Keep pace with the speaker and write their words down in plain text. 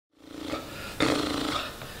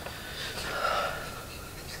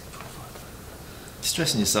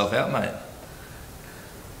stressing yourself out, mate.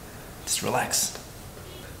 Just relax.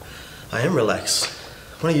 I am relaxed.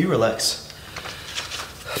 Why don't you relax?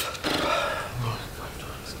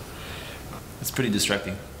 It's pretty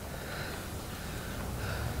distracting.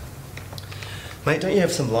 Mate, don't you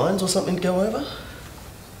have some lines or something to go over?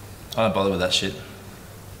 I don't bother with that shit.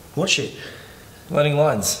 What shit? Learning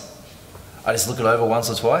lines. I just look it over once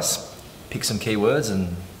or twice, pick some key words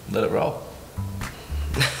and let it roll.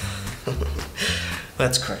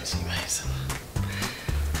 That's crazy, mate.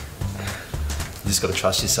 You just gotta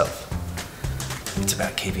trust yourself. It's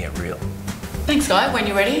about keeping it real. Thanks, Guy. When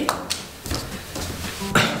you're ready.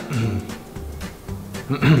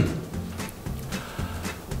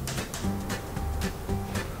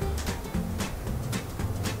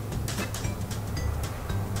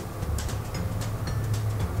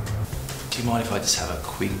 Do you mind if I just have a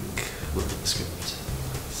quick look at the script?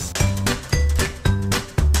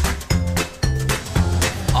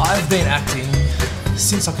 I've been acting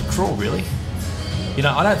since I could crawl, really. You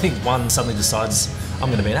know, I don't think one suddenly decides I'm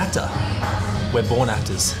going to be an actor. We're born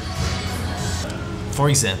actors. For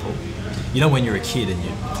example, you know when you're a kid and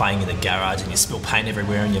you're playing in the garage and you spill paint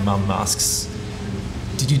everywhere and your mum asks,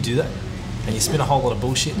 "Did you do that?" And you spin a whole lot of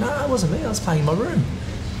bullshit. No, it wasn't me, I was playing in my room.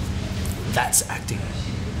 That's acting.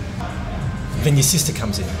 Then your sister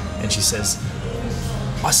comes in and she says,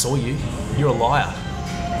 "I saw you, you're a liar."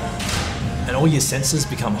 And all your senses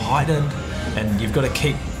become heightened and you've got to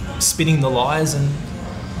keep spinning the lies and,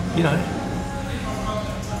 you know,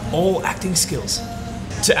 all acting skills.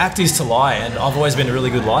 To act is to lie, and I've always been a really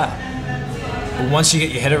good liar. But once you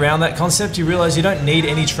get your head around that concept, you realise you don't need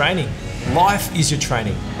any training. Life is your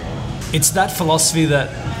training. It's that philosophy that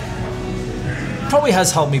probably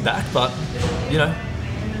has held me back, but, you know,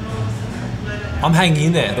 I'm hanging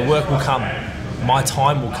in there. The work will come. My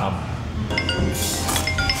time will come.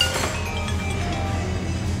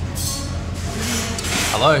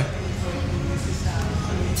 Hello?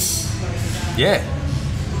 Yeah.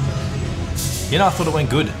 You know, I thought it went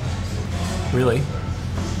good. Really?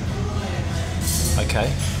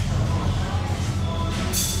 Okay.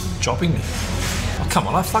 Dropping me. Oh, come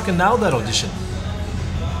on, I fucking nailed that audition.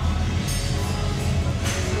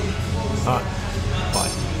 Alright,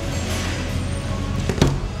 bye.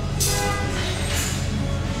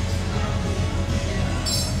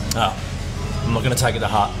 Oh, I'm not gonna take it to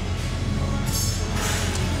heart.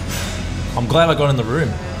 I'm glad I got in the room.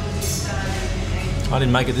 I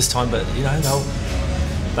didn't make it this time, but you know,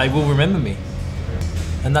 they will remember me.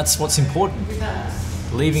 And that's what's important,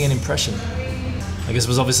 leaving an impression. I guess it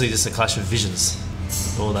was obviously just a clash of visions,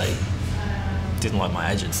 or they didn't like my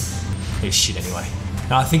agent. He's shit anyway.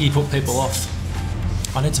 No, I think he put people off.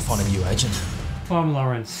 I need to find a new agent. I'm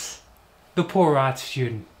Lawrence, the poor art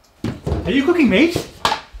student. Are you cooking meat?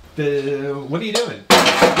 What are you doing?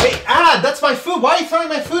 Wait, that's my food. Why are you throwing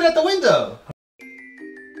my food out the window?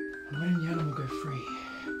 I'm letting the animal go free.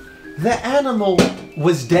 The animal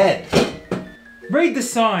was dead. Read the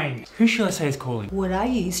sign. Who shall I say is calling? What are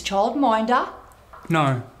you, his childminder?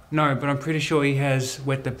 No, but I'm pretty sure he has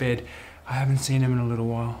wet the bed. I haven't seen him in a little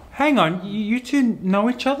while. Hang on, you two know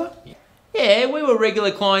each other? Yeah, we were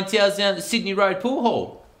regular clientele down at the Sydney Road pool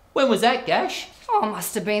hall. When was that, Gash? Oh,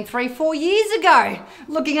 must have been 3-4 years ago.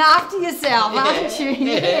 Looking after yourself, aren't you?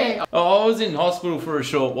 Yeah. Oh, I was in hospital for a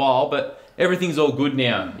short while, but everything's all good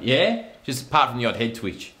now, yeah? Just apart from the odd head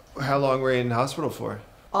twitch. How long were you in hospital for?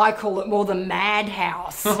 I call it more the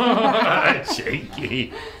madhouse.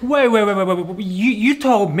 Cheeky. Wait. You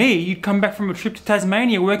told me you'd come back from a trip to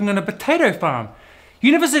Tasmania working on a potato farm.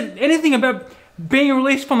 You never said anything about being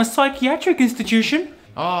released from a psychiatric institution.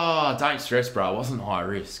 Oh, don't stress, bro. I wasn't high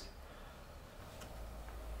risk.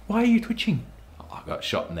 Why are you twitching? I got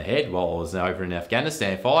shot in the head while I was over in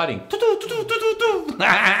Afghanistan fighting.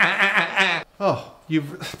 Oh,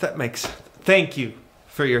 that makes... Thank you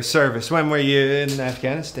for your service. When were you in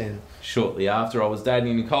Afghanistan? Shortly after, I was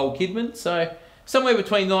dating Nicole Kidman, so somewhere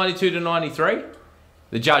between 92 to 93.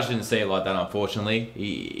 The judge didn't see it like that, unfortunately.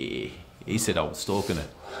 He said I was stalking her.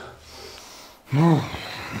 Oh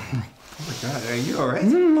my God, are you alright?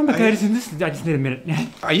 I'm okay, I just need a minute.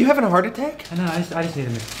 Are you having a heart attack? No, I just need a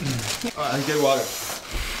minute. Get water.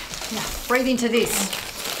 Now, breathe into this.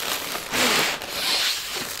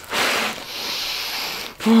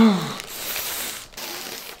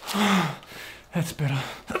 That's better.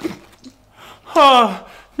 Oh,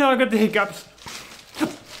 now I got the hiccups.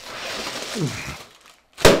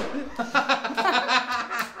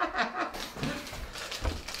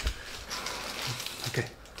 Okay.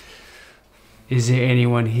 Is there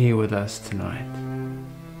anyone here with us tonight?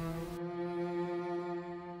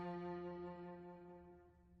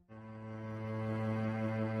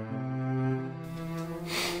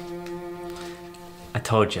 I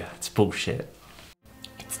told you, it's bullshit.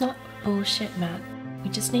 It's not bullshit, Matt. We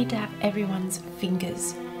just need to have everyone's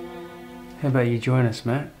fingers. How about you join us,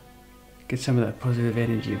 Matt? Get some of that positive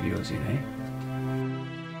energy of yours in, eh?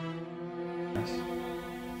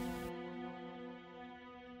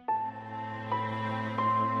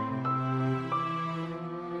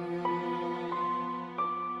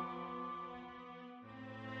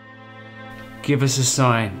 Give us a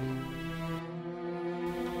sign.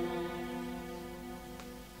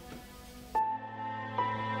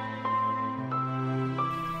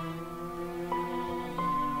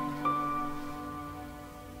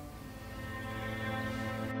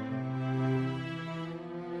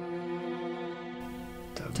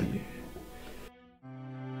 W.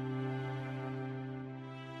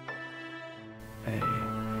 A.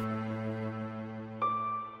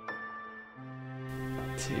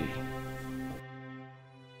 T.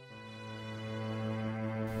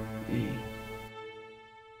 E.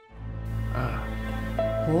 R.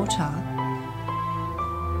 Water?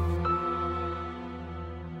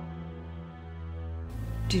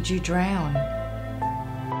 Did you drown?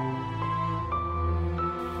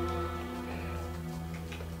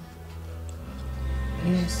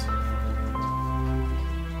 Yes.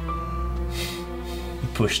 You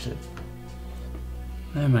pushed it.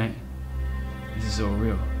 No, mate. This is all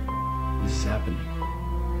real. This is happening.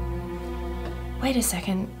 Wait a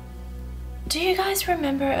second. Do you guys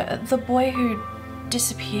remember the boy who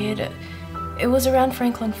disappeared? It was around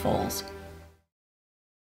Franklin Falls.